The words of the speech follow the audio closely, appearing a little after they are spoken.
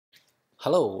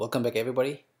Hello, welcome back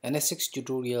everybody. NSX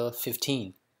tutorial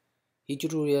 15. This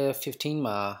tutorial 15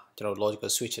 ma logical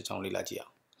switch အကြောင်းလေးလာကြည့်အော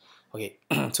င် Okay.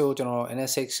 So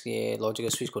NSX ရဲ့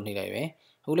logical switch ကိုနှိပ်လိုက်မယ်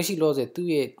။အခုလက်ရှိ logic သူ့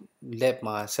ရဲ့ lab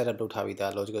မှာ setup လုပ်ထားပြီး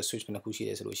သား logical switch ဘယ်နှခုရှိ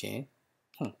လဲဆိုလို့ရှိရင်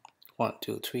 1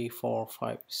 2 3 4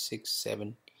 5 6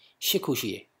 7 8ခုရှိ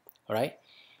တယ် All right.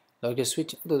 Logical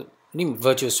switch the name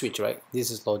virtual switch, right? This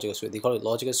is logical switch. They call it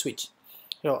logical switch.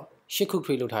 အဲ့တော့8ခု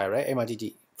create လုပ်ထားရ right? အဲ့မှာကြ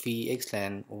ည့်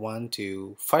VXLAN 1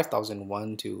 to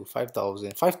 5001 to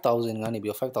 5000 5000ကနေ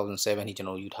ပြီးတော့5007ထိကျွန်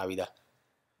တော်ယူထားပြီးသား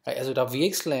အဲ့ဆိုတော့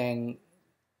VXLAN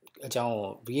အကြောင်း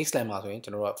VXLAN မှာဆိုရင်ကျွ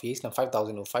န်တော်တို့က VXLAN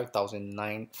 5000ကို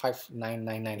5009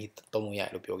 5999ထိသုံးလို့ရတ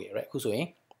ယ်လို့ပြောခဲ့ရ right အခုဆိုရင်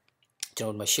ကျွန်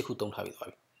တော်တို့မှာ8ခုသုံးထားပြီးသွား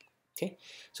ပြီ okay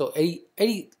so အဲ့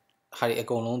ဒီဟာတွေအ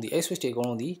ကုန်လုံးဒီ switch တွေအကုန်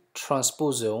လုံးဒီ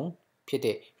transport zone ဖြစ်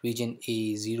တဲ့ region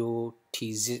A0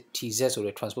 TZ ဆို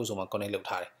တဲ့ transport zone မှာ connect လုပ်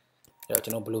ထားတယ်အဲ့တော့ကျွ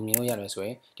န်တော်ဘယ်လိုမြင်လို့ရလဲဆိုရ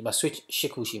င်ဒီမှာ switch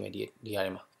 8ခုရှိမယ်ဒီနေရာ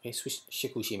ထဲမှာ okay switch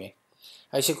 8ခုရှိမယ်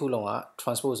အဲ့8ခုလုံးက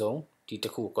transport zone ဒီတ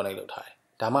စ်ခုကို connect လုပ်ထားတယ်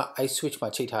ဒါမှအဲ့ switch မှာ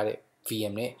ချိန်ထားတဲ့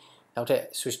VM နဲ့နောက်ထပ်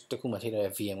switch တစ်ခုမှာချိန်ထား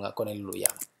တဲ့ VM က connect လုပ်လို့ရ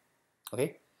မှာ okay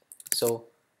so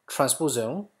transport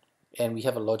zone and we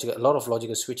have a lot of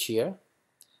logical switch here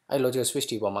အဲ့ logical switch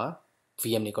ဒီပေါ်မှာ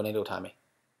VM တွေ connect လုပ်ထားမယ်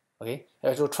okay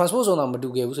အဲ့တော့ transport zone တော့မတူ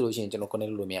ခဲ့ဘူးဆိုလို့ရှိရင်ကျွန်တော်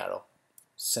connect လုပ်လို့မရတော့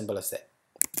simple as that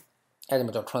အဲ့ဒါ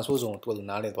မှကျွန်တော် transport zone ကိုတူ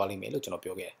နားလည်သွားလိမ့်မယ်လို့ကျွန်တော်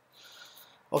ပြောခဲ့တယ်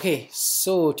okay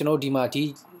so ကျွန်တော်ဒီမှာဒီ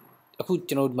အခု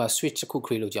ကျွန်တော်ဒီမှာ switch တစ်ခု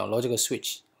create လုပ်ကြအောင် logical switch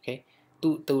okay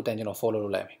သူ့အတိုင်းကျွန်တော် follow လု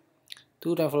ပ်လိုက်မယ်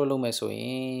သူ့အတိုင်း follow လုပ်မယ်ဆိုရ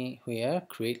င် here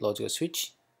create logical switch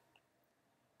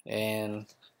and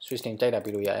switch name တိုက်တာ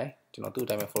ပြီးလို့ရတယ်ကျွန်တော်သူ့အ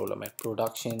တိုင်းပဲ follow လုပ်မယ်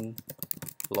production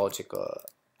logical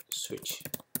switch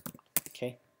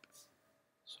okay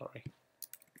sorry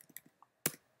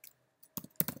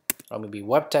or maybe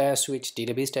web tier switch,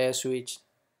 database tier switch,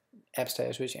 apps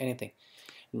tier switch, anything.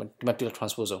 Multiple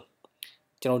transport zone.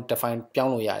 You define ပြော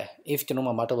င်းလို့ရတယ် if ကျွန်တော်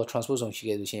မှာ multiple transport zone ရှိ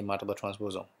ခဲ့လို့ရှိရင် multiple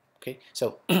transport zone. Okay, so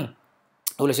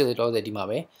ဟိုလက်ရှိတော့ဒီမှာ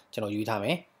ပဲကျွန်တော်ယူထားမ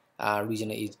ယ်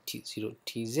regional A0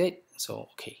 TZ so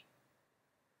okay.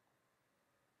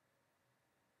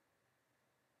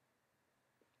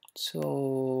 So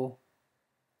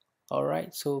all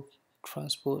right, so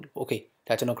transport okay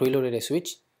ဒါကျွန်တော် create လုပ်ရတဲ့ switch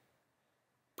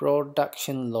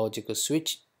production logical switch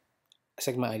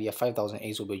segment id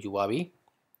 5008 ဆိုပြီးယူပါပြီ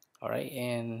all right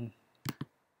and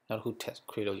now who test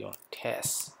create your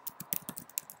test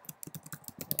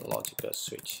logical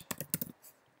switch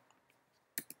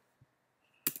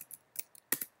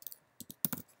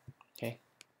okay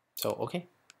so okay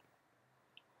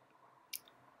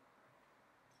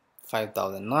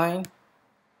 5009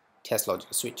 test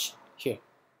logical switch here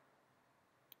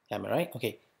am I right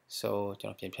okay so ကျွ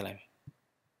န်တော်ပြင်ပြလိုက်မယ်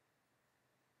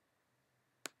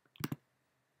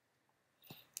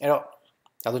အဲ့တော့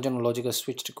ဒါဆိုကျွန်တော် logical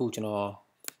switch တခုကျွန်တော်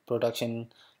production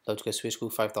logical switch ကို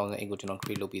5008ကိုကျွန်တော်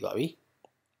create လုပ်ပြီးသွားပြီ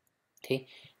okay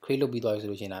create လုပ်ပြီးသွားပြီဆို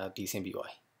လို့ရှိရင်ဒါတည်ဆင်းပြီးသွား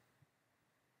ပြီ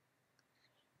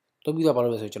လုပ်ပြီးသွားပါ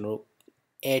လို့ဆိုကျွန်တော်တို့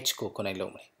edge ကို connect လု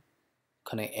ပ်မယ်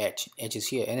connect edge is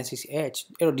here NSX edge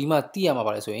အဲ့တော့ဒီမှာသိရမှာ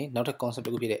ပါလဲဆိုရင်နောက်ထပ် concept တ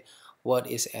စ်ခုဖြစ်တဲ့ what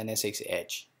is NSX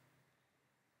edge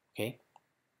okay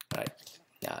right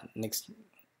yeah next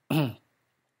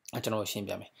ကျွန်တော်ရှင်း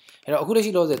ပြမယ်အဲ့တော့အခုလက်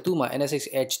ရှိတော့သူ့မှာ NSX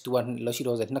edge သူကလက်ရှိ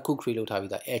တော့နှစ်ခု create လုပ်ထား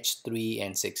ပြီးသား edge 3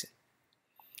 and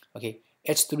 6 okay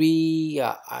edge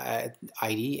 3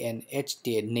 ID and edge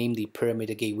တဲ့ name the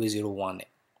parameter gateway 01 နဲ့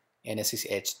NSX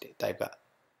edge type က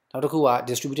နောက်တစ်ခုက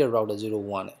distributed router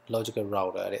 01 နဲ့ logical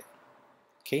router တဲ့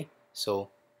okay so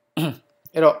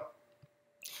အဲ့တော့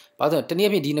ဘာလို့တနည်း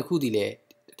အားဖြင့်ဒီနှစ်ခုတည်းလေ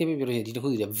တနည်းပြောလို့ရှိရင်ဒီနှစ်ခု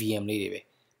တည်းလေ VM လေးတွေပဲ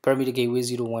parameter gateway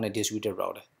 01 နဲ့ distributed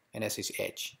router NSX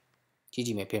edgeကြ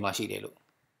ည့်မယ်ဘယ်မှာရှိတယ်လို့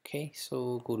okay so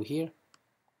go to here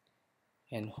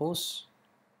and host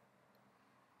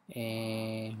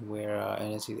and where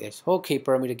NSX edge okay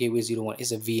parameter gateway 01 is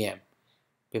a VM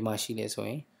ဘယ်မှာရှိလဲဆို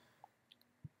ရင်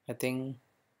I think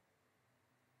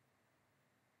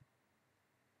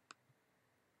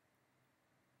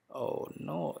oh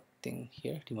no I think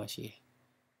here ဒီမှာရှိ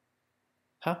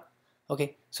ဟာ okay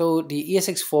so ဒီ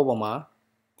ESX4 ပေါ်မှာ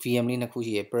VM လေးနှစ်ခု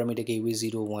ရှိရယ် parameter gateway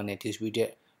 01 နဲ့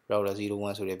distributed router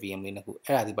 01 ဆိုတဲ့ VM လေးနှစ်ခု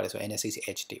အဲ့ဒါဒီပါလဲဆို NSX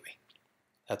edge တွေပဲ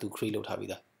အဲ့သူ create လုပ်ထားပြီး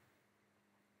သား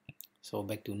so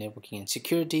back to networking and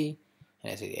security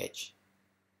NSX edge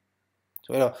so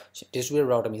အဲ့တော့ distributed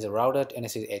router means a router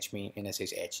NSX edge mean NSX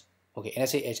edge okay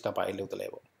NSX edge ကပါအဲ့လုပ်တယ်လေ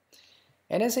ပေါ့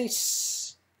NSX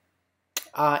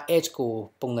edge ကို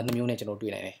ပုံစံနှမျိုးနဲ့ကျွန်တော်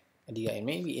တွေ့နိုင်တယ်အဒီက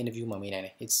maybe interview မှာမေးနိုင်တ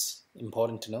ယ် it's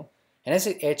important to know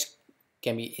NSX edge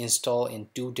can be installed in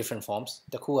two different forms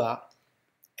တစ်ခုက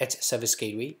edge service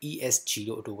gateway ESG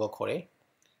လို့အတူကခေါ်တယ်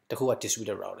တခုက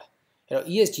distributed router အဲ့တော့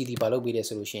ESG ဒီဘာလုပ်ပေးလဲ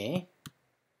ဆိုလို့ရှိရင်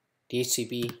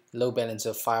DHCP load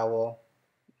balancer firewall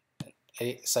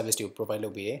service to provide လု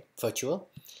ပ်ပေးတယ် virtual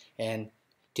and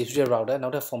distributed router နော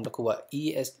က်ထပ် form တစ်ခုက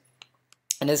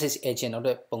NSX edge နောက်ထ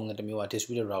ပ်ပုံစံတစ်မျိုးက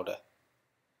distributed router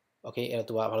okay အဲ့တော့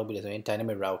သူကဘာလုပ်ပေးလဲဆိုရင်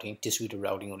dynamic routing distributed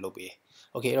routing ကိုလုပ်ပေးတယ်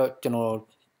okay အဲ့တော့ကျွန်တော်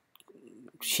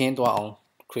ရှင်းသွားအောင်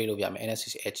create လုပ်ပြမယ်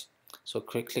NSX edge so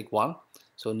click one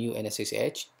so new NSX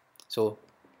edge so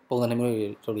ပုံစံတစ်မျိုးတွေ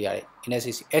လုပ်လို့ရတယ်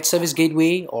NSX edge service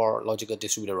gateway or logical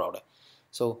distributed router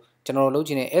so ကျွန်တော်လုပ်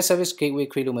ချင်တဲ့ edge service gateway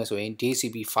create လုပ်မယ်ဆိုရင်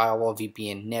DHCP firewall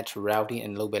VPN net routing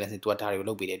and load balancing သူကဒါတွေကို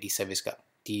လုပ်ပေးတယ်ဒီ service က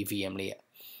ဒီ VM လေးอ่ะ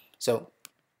so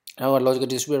နောက် logical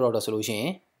distributed router ဆိုလို့ရှိရ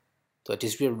င်သူက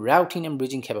distributed routing and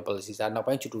bridging capabilities ဒါနောက်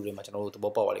ပိုင်း tutorial မှာကျွန်တော်တို့သ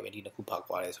ဘောပေါက်ပါလိမ့်မယ်ဒီနှစ်ခုပါ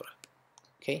ကွာလဲဆိုတာ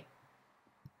okay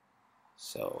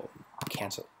so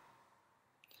cancel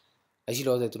အဲ့ဒီ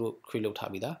တော့သူတို့ create လုပ်ထား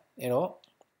ပြီသားအဲ့တော့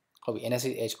ဟုတ်ပြီ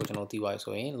NSX edge ကိုကျွန်တော်သိသွားပြီ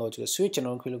ဆိုရင် logical switch ကျွန်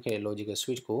တော် create လုပ်ခဲ့တဲ့ logical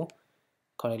switch ကို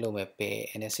connect လုပ်မယ်ပဲ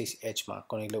NSX edge မှာ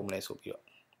connect လုပ်မလဲဆိုပြီးတော့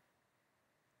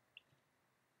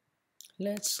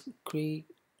let's create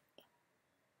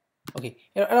okay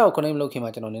အဲ့တော့ connect လုပ်ခင်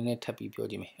မှာကျွန်တော်နည်းနည်းထပ်ပြီးပြော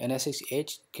ကြည့်မယ် NSX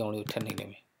edge ကြောင်းလေးကိုထပ်နှိပ်လို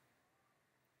က်မယ်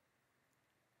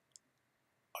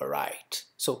alright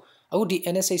so အခုဒီ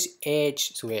NSX edge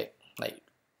ဆိုရဲ like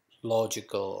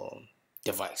logical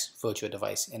device virtual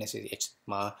device NSX edge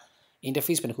မှာ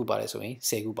interface ဘယ်နှခုပါတယ်ဆိုရင်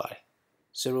10ခုပါတယ်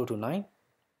0 to 9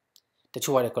တ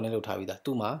ချို့ကလည်း connect လုပ်ထားပြီးသား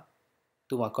သူ့မှာ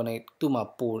connect သူ့မှာ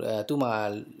ပို့သူ့မှာ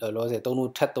လောဆယ်3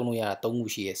လို့ထပ်3လို့ရတာ3ခု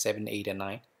ရှိရယ်7 8 and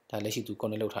 9ဒါလက်ရှိသူ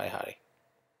connect လုပ်ထားတဲ့ဟာတွေ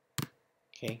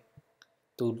okay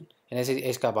သူ NSX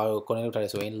edge ကဘာလို့ connect လုပ်ထားလဲ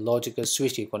ဆိုရင် logical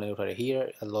switch တွေ connect လုပ်ထားတယ် here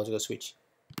a logical switch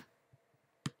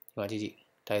ဒီမှာကြည့်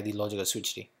ဒါဒီ logical switch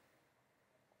တွေ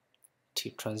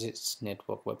transit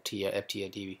network web tier ftl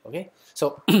db okay so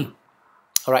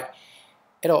alright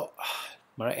အဲ့တော့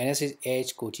NSX edge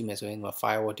ကိုကြည့်မယ်ဆိုရင်ဒီမှာ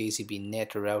firewall DHCP net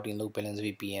routing load balancer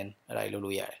VPN အဲ့ဒါတွေလုပ်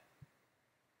လို့ရတယ်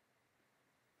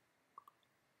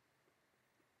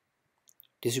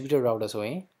distributed router ဆိုရ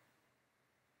င်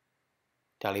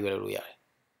ဒါလေးပဲလုပ်လို့ရတယ်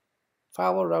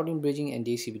firewall routing bridging and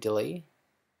DHCP delay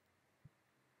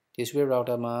distributed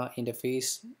router မှာ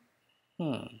interface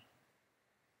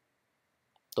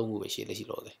သုံးခုပဲရှိလက်ရှိ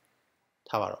လို့လေ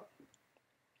ထားပါတော့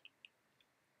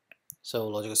so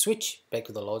logical switch back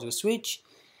to the logical switch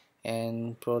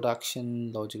and production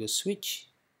logical switch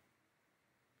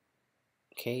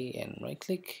okay and right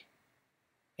click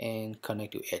and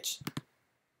connect to edge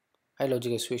high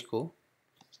logical switch ko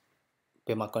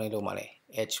pe ma connect လုပ်မှာလဲ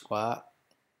edge က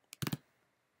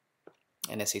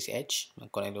NSX edge မှာ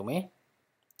connect လုပ်မယ်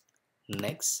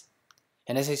next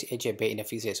NSX edge ရဲ့ base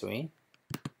interface ဆိုရင်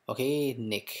okay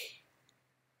NIC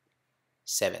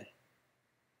 7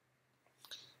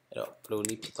 အဲ့တော့ဘယ်လို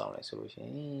လေးဖြစ်သွားမလဲဆိုလို့ရှိရ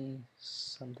င်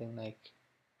something like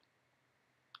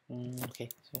okay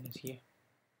so it's here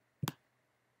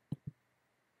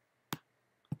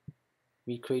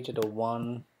we created a one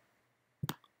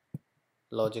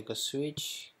logical switch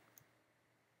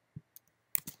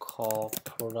called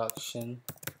production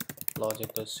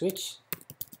logical switch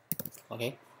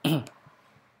okay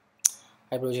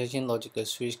high projection logical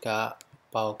switch က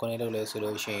ဘာကို connect လုပ်လဲဆို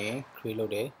လို့ရှိရင် create လု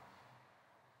ပ်တယ်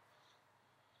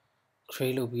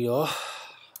create လုပ်ပြီးတော့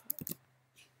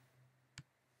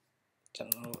ကျွန်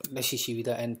တော်လက်ရှိရှိပြီး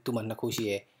သား and သူ့မှာနှစ်ခုရှိ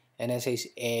ရယ် NSX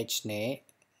edge နဲ့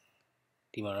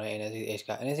ဒီမှာတော့ NSX edge က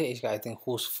NSX edge က I think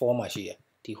host 4မှာရှိရယ်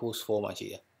ဒီ host 4မှာရှိ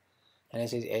ရယ်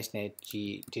NSX edge နဲ့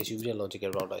distributed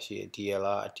logical router ရှိရယ်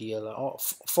DLR oh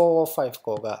 4 5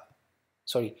 core က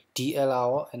sorry DLR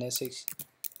ရော NSX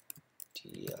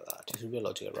DLR distributed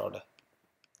logical router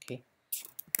okay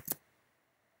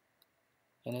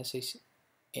NSX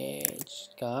edge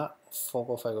က 4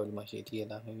 core 5 core ဒီမှာရှိရယ်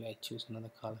DLR maybe I choose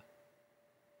another color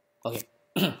okay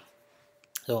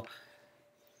so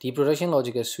ဒီ production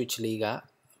logical switch လေးက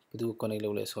ဘယ်သူကို connect လု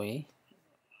ပ်လဲဆိုရင်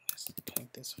let's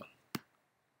connect this one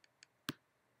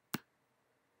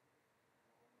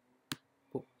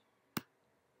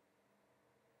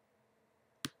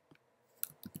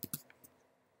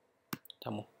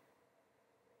Tamo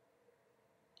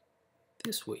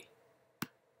this way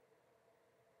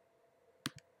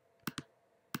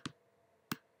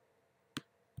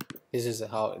this is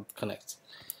how it connects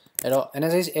အဲ့တော့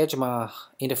NSX edge မှာ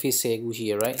interface 10ခုရှိ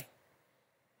ရ right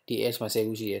ဒီ edge မှာ10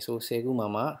ခုရှိရ so 10ခု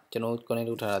မှာကျွန်တော် connect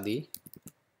လုပ်ထားတာဒီ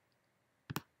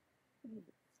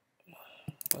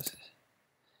what's it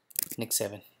NIC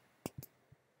 7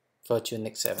 virtual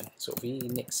NIC 7 so we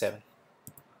NIC 7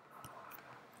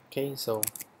 okay so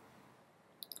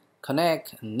connect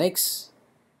next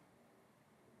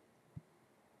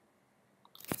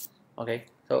okay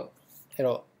soအဲ့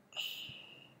တော့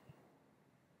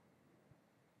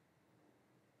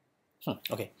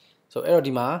okay so အဲ့တော့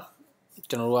ဒီမှာ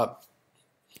ကျွန်တော်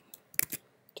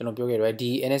ပြောခဲ့တယ်ဒီ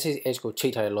NSX ကိုချိ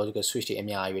န်ထားတဲ့ logical switch တွေအ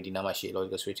များကြီးပဲဒီနားမှာရှိတဲ့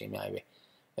logical switch တွေအများကြီးပဲ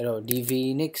အဲ့တော့ဒီ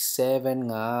VNIC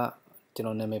 7ကကျွန်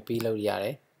တော်နာမည်ပေးလို့ရတ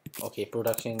ယ် okay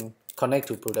production connect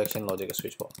to production logical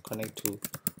switch ပေါ့ connect to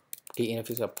ဒီ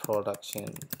interface က production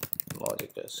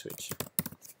logical switch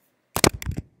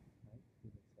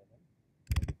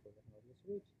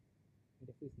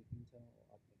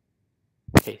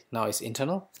okay now it's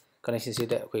internal connection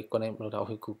set အခွေ connect လုပ်တော့အ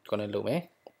ခွေ connect လုပ်မယ်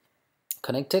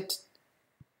connected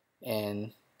and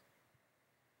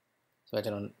so ကျွ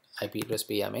န်တော် IP address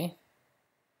ပေးရမယ်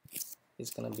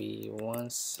it's gonna be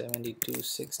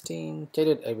 172.16 ကြိုက်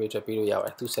တဲ့ IP address ပေးလို့ရပါတ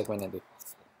ယ်2 segment နဲ့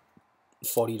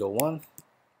 40.1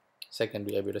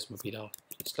 secondary IP address မပေးတော့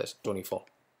 /24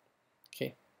 okay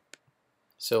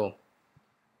so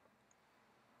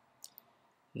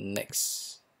next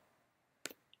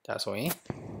ဒါဆိုရင်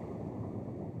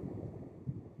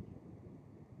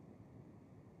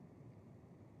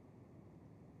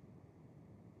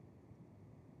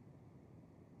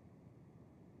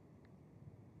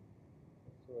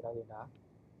ဒါရတာ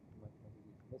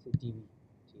let's say DB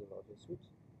logic switch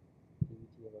DB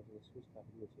logic switch က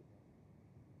ဒီလိုဖြစ်နေ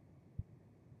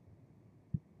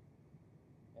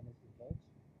NSX edge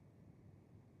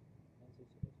NSX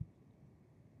edge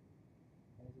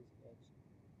NSX edge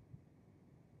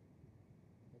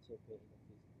let's say pay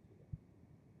interface to the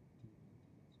DB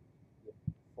yeah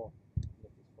 4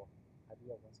 interface 4 IP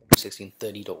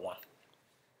 172.16.30.1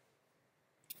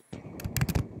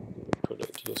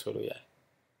 product ဒီလိုဆိုလို့ရတယ်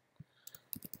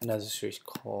another switch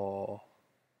called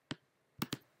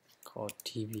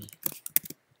DB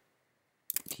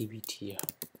tier.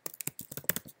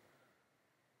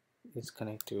 Let's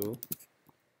connect to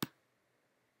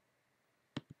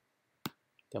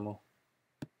demo.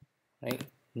 Right,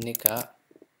 NIC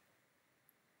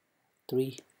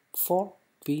 3 4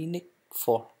 VNIC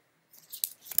 4. Okay,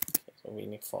 so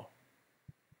VNIC 4.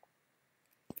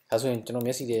 အဲဆိုရင်ကျွန်တော်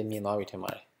မျက်စိတွေမြင်သွားပြီထင်ပါ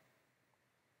တယ်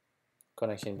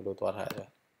connection ဘယ်လိုသွားထားလဲ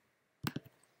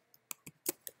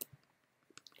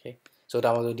okay so ဒါ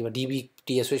မှမဟုတ်ဒီမှာ DB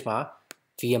tier switch မှာ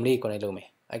VM လေး connect လုပ်မယ်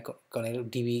အဲ connect လုပ်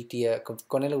DB tier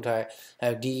connect လုပ်ထား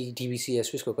တဲ့ DBC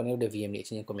switch ကို connect လုပ်တဲ့ VM လေးအချ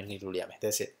င်းချင်း communicate လုပ်လို့ရမယ်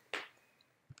that's it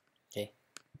okay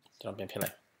ကျွန်တော်ပြန်ဖြတ်လို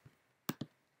က်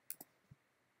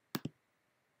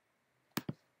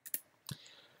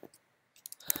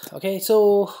okay so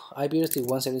IP address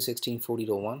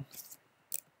 172.16.40.1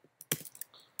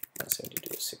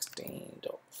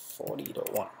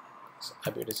 172.16.40.1 so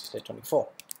IP address is 24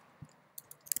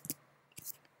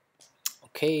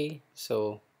 okay so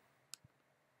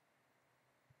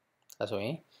ဒါဆိုရ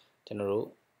င်ကျွန်တော်တို့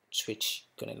switch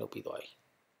connect လုပ်ပြီးသွားပြီ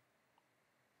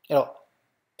အဲ့တော့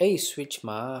အဲ့ switch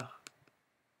မှာ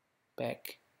back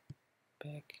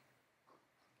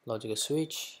logical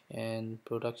switch and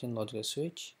production logical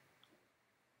switch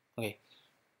okay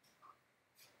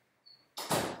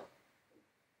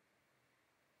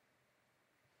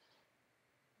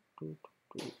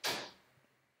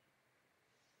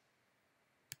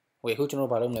okay ခုကျွန်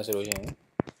တော်ဘာလုပ်မလဲဆိုလို့ရှိရင်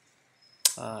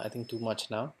I think too much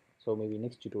now so maybe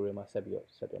next tutorial မှာဆက်ပြီးမယ်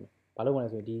ဘာလုပ်မလဲ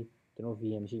ဆိုရင်ဒီကျွန်တော်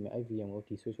VM ရှိမယ်အဲ့ VM ကို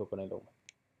ဒီ switch ကို connect လုပ်မယ်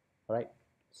alright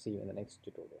see you in the next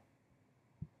tutorial